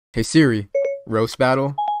Hey Siri, roast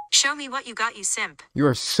battle? Show me what you got, you simp. You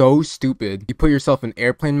are so stupid. You put yourself in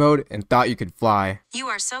airplane mode and thought you could fly. You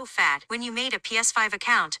are so fat. When you made a PS5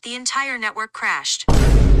 account, the entire network crashed.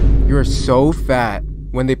 You are so fat.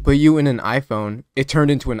 When they put you in an iPhone, it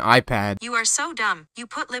turned into an iPad. You are so dumb. You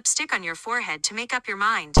put lipstick on your forehead to make up your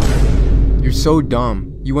mind. You're so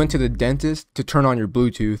dumb. You went to the dentist to turn on your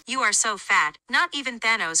Bluetooth. You are so fat. Not even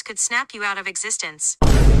Thanos could snap you out of existence.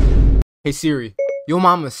 Hey Siri, your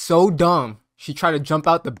mom is so dumb. She tried to jump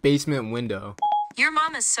out the basement window. Your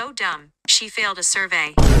mom is so dumb. She failed a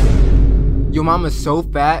survey. Your mom is so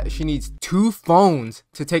fat, she needs 2 phones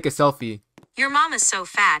to take a selfie. Your mom is so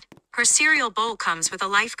fat. Her cereal bowl comes with a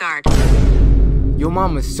lifeguard. Your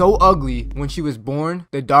mom is so ugly. When she was born,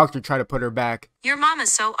 the doctor tried to put her back. Your mom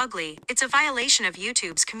is so ugly. It's a violation of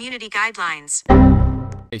YouTube's community guidelines.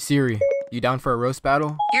 Hey Siri, you down for a roast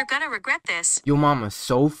battle? You're gonna regret this. Your mom is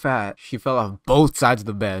so fat, she fell off both sides of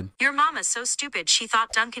the bed. Your mom is so stupid she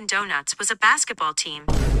thought Dunkin' Donuts was a basketball team.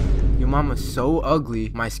 Your mom is so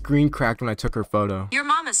ugly, my screen cracked when I took her photo. Your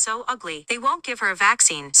mom is so ugly, they won't give her a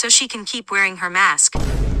vaccine so she can keep wearing her mask.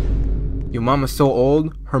 Your mom is so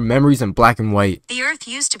old, her memory's in black and white. The earth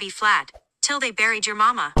used to be flat, till they buried your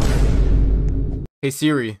mama. Hey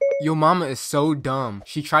Siri, your mama is so dumb,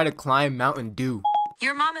 she tried to climb Mountain Dew.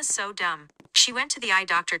 Your mama's so dumb. She went to the eye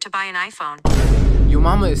doctor to buy an iPhone. Your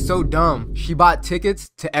mama is so dumb, she bought tickets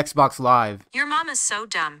to Xbox Live. Your mama's so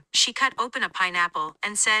dumb. She cut open a pineapple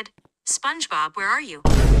and said, "SpongeBob, where are you?"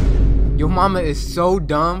 Your mama is so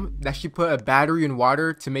dumb that she put a battery in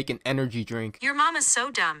water to make an energy drink. Your mama's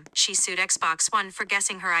so dumb. She sued Xbox One for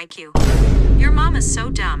guessing her IQ. Your mama's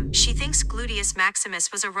so dumb. She thinks Gluteus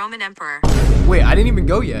Maximus was a Roman emperor. Wait, I didn't even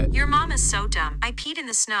go yet. Your mom is so dumb. I peed in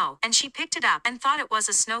the snow, and she picked it up and thought it was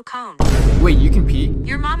a snow cone. Wait, you can pee?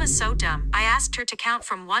 Your mom is so dumb. I asked her to count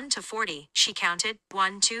from 1 to 40. She counted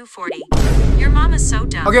 1 to 40. Your mom is so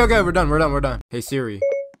dumb. Okay, we're done. Hey Siri,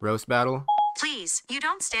 roast battle? Please, you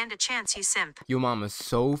don't stand a chance, you simp. Your mama is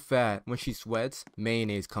so fat, when she sweats,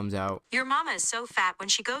 mayonnaise comes out. Your mama is so fat when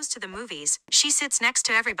she goes to the movies. She sits next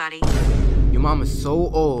to everybody. Your mom is so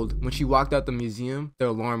old, when she walked out the museum, their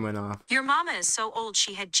alarm went off. Your mama is so old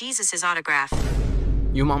she had Jesus's autograph.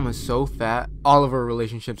 Your mama is so fat, all of her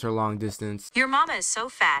relationships are long distance. Your mama is so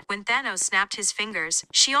fat, when Thanos snapped his fingers,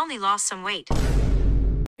 she only lost some weight.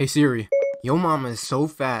 Hey Siri, your mama is so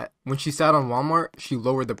fat, when she sat on Walmart, she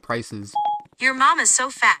lowered the prices. Your mom is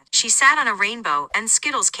so fat, she sat on a rainbow and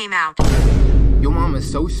Skittles came out. Your mom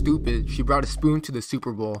is so stupid, she brought a spoon to the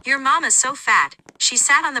Super Bowl. Your mom is so fat, she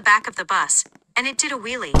sat on the back of the bus, and it did a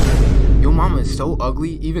wheelie. Your mama is so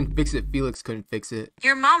ugly, even Fix-It Felix couldn't fix it.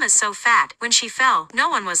 Your mom is so fat, when she fell, no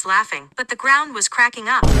one was laughing, but the ground was cracking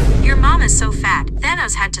up. Your mom is so fat,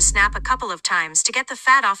 Thanos had to snap a couple of times to get the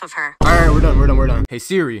fat off of her. Alright, we're done. Hey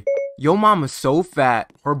Siri, your mama is so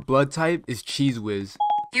fat, her blood type is Cheese Whiz.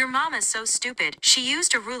 Your mom is so stupid, she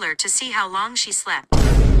used a ruler to see how long she slept.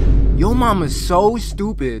 Your mom is so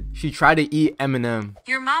stupid, she tried to eat M&M.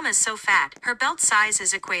 Your mom is so fat, her belt size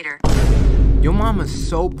is equator. Your mom is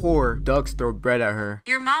so poor, ducks throw bread at her.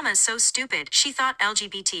 Your mom is so stupid, she thought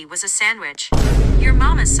LGBT was a sandwich. Your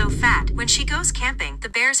mom is so fat, when she goes camping, the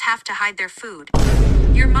bears have to hide their food.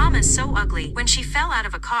 Your mom is so ugly, when she fell out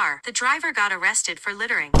of a car, the driver got arrested for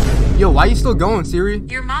littering. Yo, why you still going, Siri?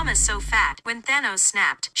 Your mom is so fat, when Thanos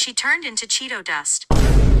snapped, she turned into Cheeto dust.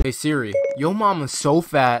 Hey Siri, your mom is so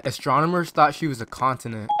fat, astronomers thought she was a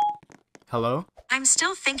continent. Hello? I'm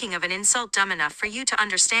still thinking of an insult dumb enough for you to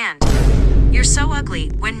understand. You're so ugly,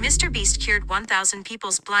 when Mr. Beast cured 1,000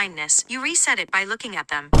 people's blindness, you reset it by looking at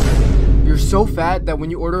them. You're so fat that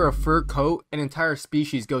when you order a fur coat, an entire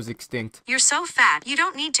species goes extinct. You're so fat, you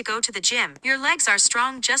don't need to go to the gym. Your legs are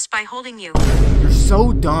strong just by holding you. You're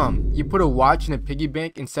so dumb. You put a watch in a piggy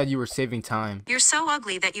bank and said you were saving time. You're so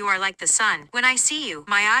ugly that you are like the sun. When I see you,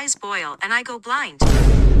 my eyes boil and I go blind.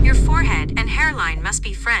 Your forehead and hairline must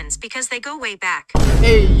be friends because they go way back.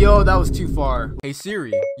 Hey, yo, that was too far. Hey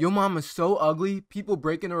Siri, your mom is so ugly, people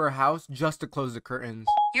break into her house just to close the curtains.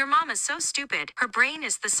 Your mom is so stupid, her brain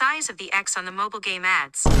is the size of the X on the mobile game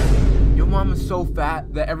ads. Your mom is so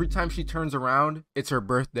fat that every time she turns around, it's her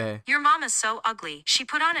birthday. Your mom is so ugly, she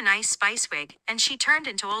put on a nice Spice wig, and she turned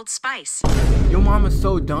into Old Spice. Your mom is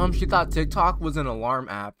so dumb, she thought TikTok was an alarm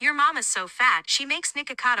app. Your mom is so fat, she makes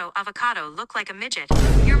Nikocado Avocado look like a midget.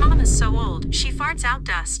 Your mom is so old, she farts out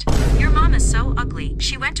dust. Your mom is so ugly,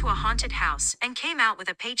 she went to a haunted house and came out with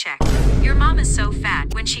a paycheck. Your mom is so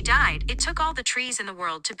fat, when she died, it took all the trees in the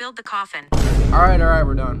world to build the coffin. Alright,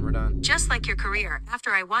 we're done. Just like your career,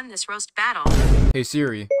 after I won this roast battle. Hey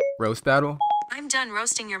Siri, roast battle? I'm done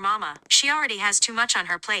roasting your mama. She already has too much on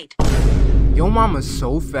her plate. Yo mama's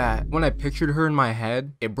so fat. When I pictured her in my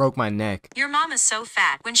head, it broke my neck. Your mom is so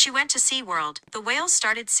fat. When she went to SeaWorld, the whales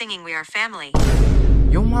started singing We Are Family.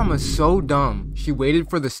 Yo mama's so dumb. She waited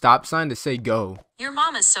for the stop sign to say go. Your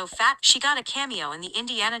mom is so fat. She got a cameo in the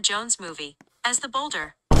Indiana Jones movie as the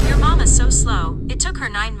boulder. Your mom is so slow. It took her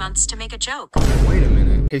 9 months to make a joke. Wait a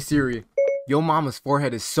minute. Hey Siri. Yo mama's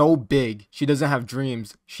forehead is so big. She doesn't have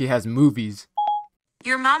dreams. She has movies.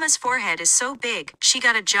 Your mama's forehead is so big. She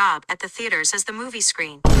got a job at the theaters as the movie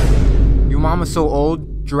screen. Yo mama's so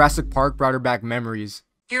old. Jurassic Park brought her back memories.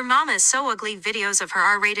 Your mama is so ugly. Videos of her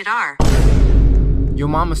are rated R. Yo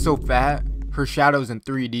mama's so fat. Her shadow's in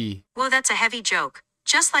 3D. Whoa, that's a heavy joke.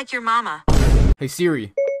 Just like your mama. Hey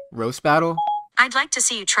Siri. Roast battle? I'd like to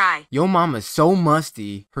see you try. Yo mama's so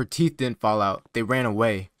musty. Her teeth didn't fall out. They ran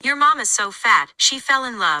away. Your mom is so fat. She fell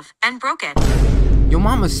in love and broke it. Yo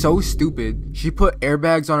mama's so stupid. She put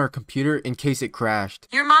airbags on her computer in case it crashed.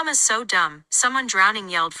 Your mom is so dumb. Someone drowning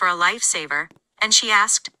yelled for a lifesaver, and she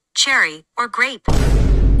asked, cherry or grape?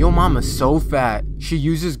 Yo mama's so fat. She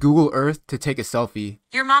uses Google Earth to take a selfie.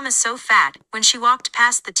 Your mom is so fat. When she walked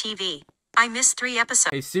past the TV, I missed 3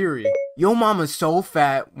 episodes. Hey Siri. Yo mama's so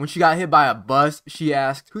fat. When she got hit by a bus, she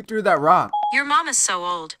asked, who threw that rock? Your mom is so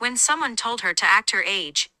old. When someone told her to act her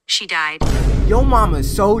age, she died. Yo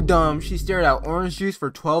mama's so dumb. She stared at orange juice for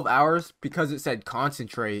 12 hours because it said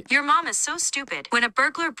concentrate. Your mom is so stupid. When a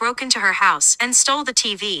burglar broke into her house and stole the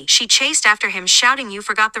TV, she chased after him shouting, you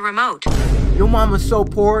forgot the remote. Yo mama's so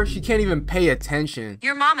poor. She can't even pay attention.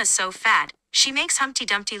 Your mom is so fat. She makes Humpty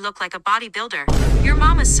Dumpty look like a bodybuilder. Your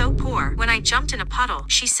mom is so poor. When I jumped in a puddle,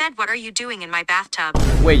 she said, what are you doing in my bathtub?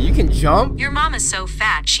 Wait, you can jump? Your mom is so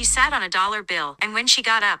fat. She sat on a dollar bill, and when she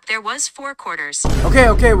got up, there was 4 quarters.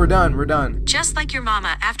 Okay, we're done. Just like your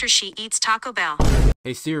mama after she eats Taco Bell.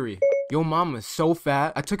 Hey Siri. Yo mama's so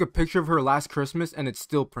fat. I took a picture of her last Christmas and it's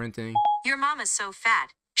still printing. Your mom is so fat.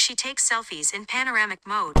 She takes selfies in panoramic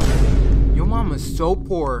mode. Yo mama's so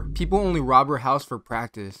poor. People only rob her house for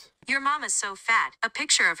practice. Your mom is so fat. A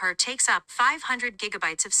picture of her takes up 500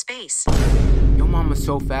 gigabytes of space. Yo mama's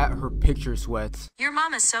so fat, her picture sweats. Your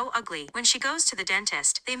mom is so ugly. When she goes to the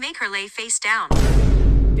dentist, they make her lay face down.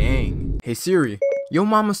 Dang. Hey Siri. Yo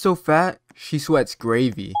mama's so fat, she sweats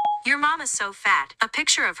gravy. Your mom is so fat. A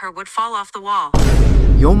picture of her would fall off the wall.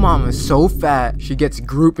 Yo mama's so fat, she gets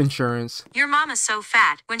group insurance. Your mom is so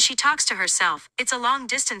fat. When she talks to herself, it's a long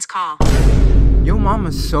distance call. Yo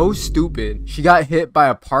mama's so stupid. She got hit by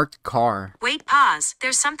a parked car. Wait, pause.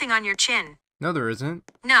 There's something on your chin. No, there isn't.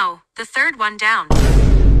 No, the third one down.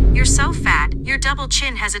 You're so fat. Your double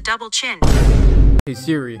chin has a double chin. Hey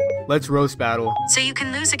Siri, let's roast battle. So you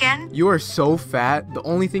can lose again? You are so fat, the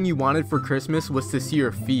only thing you wanted for Christmas was to see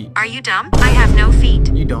your feet. Are you dumb? I have no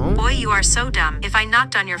feet. You don't? Boy, you are so dumb. If I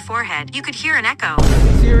knocked on your forehead, you could hear an echo.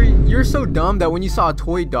 Siri, you're so dumb that when you saw a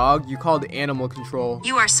toy dog, you called animal control.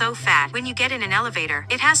 You are so fat. When you get in an elevator,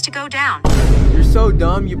 it has to go down. You're so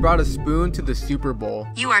dumb you brought a spoon to the Super Bowl.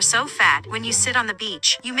 You are so fat. When you sit on the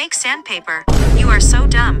beach, you make sandpaper. You are so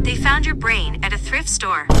dumb. They found your brain at a thrift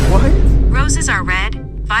store. What? Roses are red,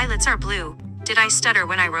 violets are blue. Did I stutter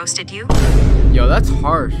when I roasted you? Yo, that's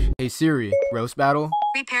harsh. Hey Siri, roast battle?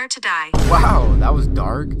 Prepare to die. Wow, that was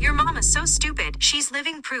dark. Your mom is so stupid. She's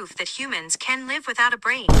living proof that humans can live without a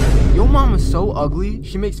brain. Yo mama's so ugly,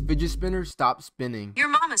 she makes fidget spinners stop spinning. Your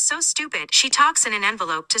mom is so stupid. She talks in an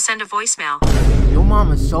envelope to send a voicemail. Yo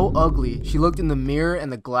mama's so ugly, she looked in the mirror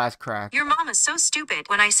and the glass cracked. Your mom is so stupid.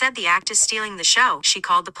 When I said the act is stealing the show, she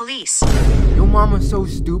called the police. Yo mama's so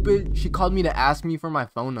stupid, she called me to ask me for my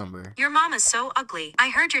phone number. Your mom is so ugly. I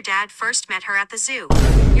heard your dad first met her at the zoo.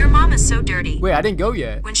 Your mom is so dirty. Wait, I didn't go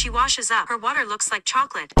yet. When she washes up, her water looks like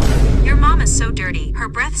chocolate. Your mom is so dirty. Her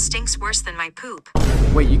breath stinks worse than my poop.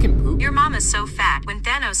 Wait, you can poop? Your mom is so fat. When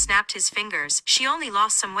Thanos snapped his fingers, she only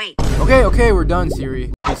lost some weight. Okay, we're done,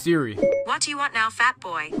 Siri. Hey Siri, What do you want now, fat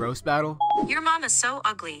boy? roast battle? Your mom is so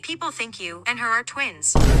ugly. People think you and her are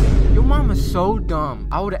twins. Yo mama's so dumb.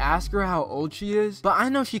 I would ask her how old she is, but I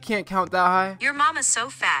know she can't count that high. Your mom is so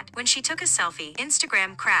fat. When she took a selfie,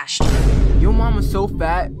 Instagram crashed. Yo mama's so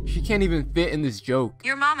fat, she can't even fit in this joke.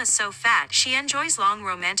 Your mom is so fat. She enjoys long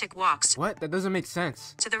romantic walks What? That doesn't make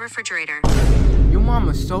sense. to the refrigerator. Yo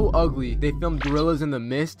mama's so ugly. They filmed Gorillas in the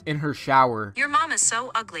Mist in her shower. Your mom is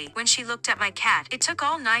so ugly. When she looked at my cat, it took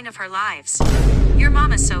all 9 of her lives. Your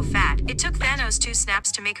mom is so fat. It took Thanos 2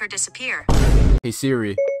 snaps to make her disappear. Hey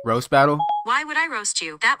Siri, roast battle? Why would I roast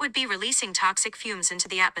you? That would be releasing toxic fumes into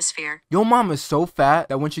the atmosphere. Yo mama's so fat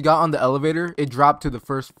that when she got on the elevator, it dropped to the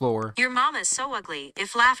first floor. Your mom is so ugly.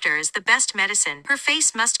 If laughter is the best medicine, her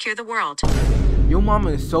face must cure the world. Yo mama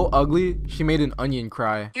is so ugly, she made an onion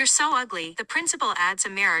cry. You're so ugly. The principal adds a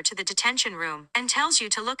mirror to the detention room and tells you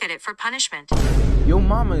to look at it for punishment. Yo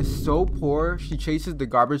mama is so poor, she chases the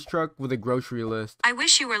garbage truck with a grocery list. I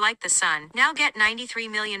wish you were like the sun. Now get 93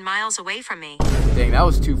 million miles away from me. Dang, that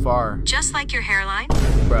was too far. Just like your hairline?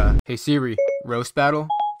 Bruh. Hey Siri, roast battle?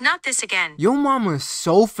 Not this again. Yo mama is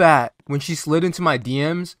so fat. When she slid into my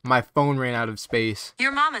DMs, my phone ran out of space.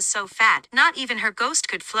 Your mama's so fat, not even her ghost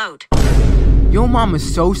could float. Yo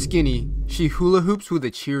mama's so skinny. She hula hoops with a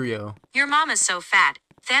Cheerio. Your mama's so fat,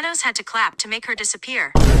 Thanos had to clap to make her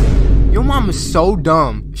disappear. Yo mama's so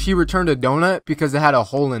dumb. She returned a donut because it had a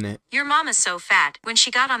hole in it. Your mama's so fat, when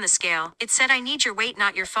she got on the scale, it said I need your weight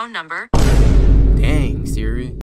not your phone number. Dang, Siri.